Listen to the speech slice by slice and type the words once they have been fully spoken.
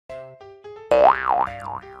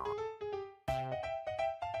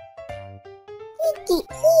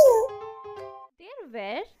There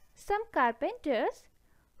were some carpenters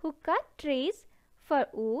who cut trees for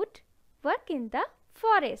wood work in the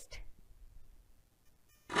forest.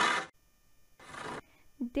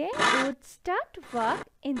 They would start work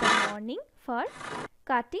in the morning for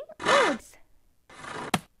cutting woods.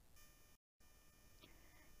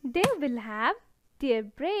 They will have their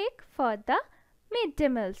break for the midday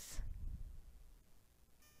meals.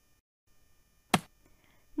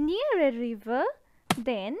 Near a river,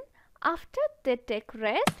 then after they take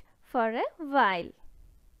rest for a while.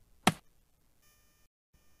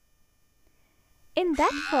 In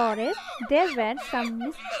that forest, there were some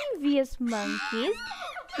mischievous monkeys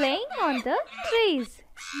playing on the trees.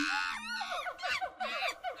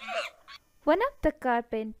 One of the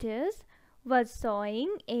carpenters was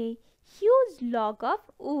sawing a huge log of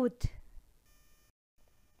wood.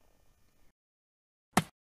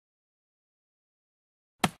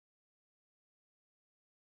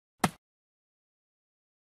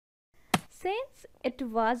 Since it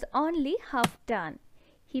was only half done,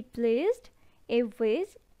 he placed a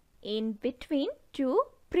wedge in between to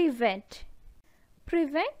prevent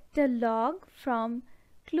the log from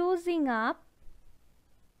closing up.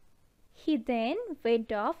 He then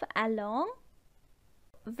went off along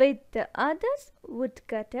with the other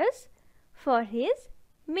woodcutters for his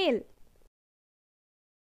meal.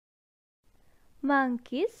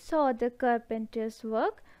 Monkeys saw the carpenter's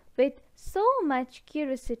work with so much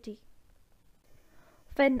curiosity.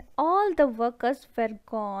 When all the workers were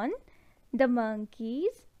gone, the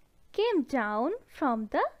monkeys came down from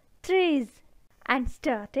the trees and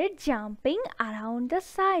started jumping around the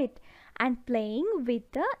site and playing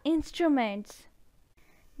with the instruments.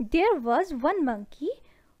 There was one monkey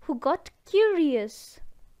who got curious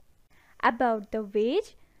about the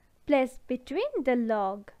wedge placed between the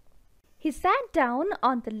log. He sat down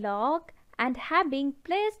on the log and, having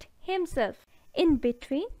placed himself in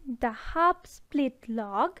between the half-split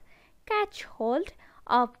log, catch hold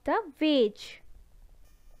of the wedge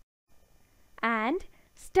and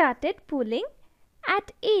started pulling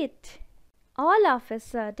at it. All of a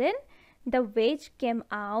sudden, the wedge came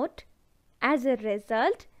out. As a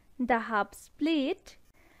result, the half-split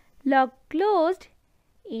log closed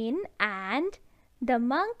in and the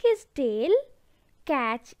monkey's tail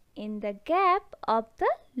catch in the gap of the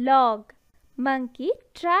log. Monkey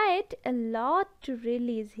tried a lot to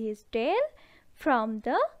release his tail from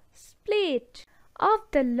the split of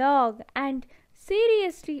the log and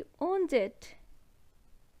seriously wounded it.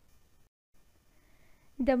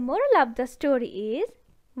 The moral of the story is,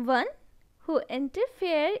 one who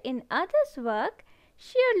interferes in others' work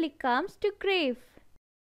surely comes to grief.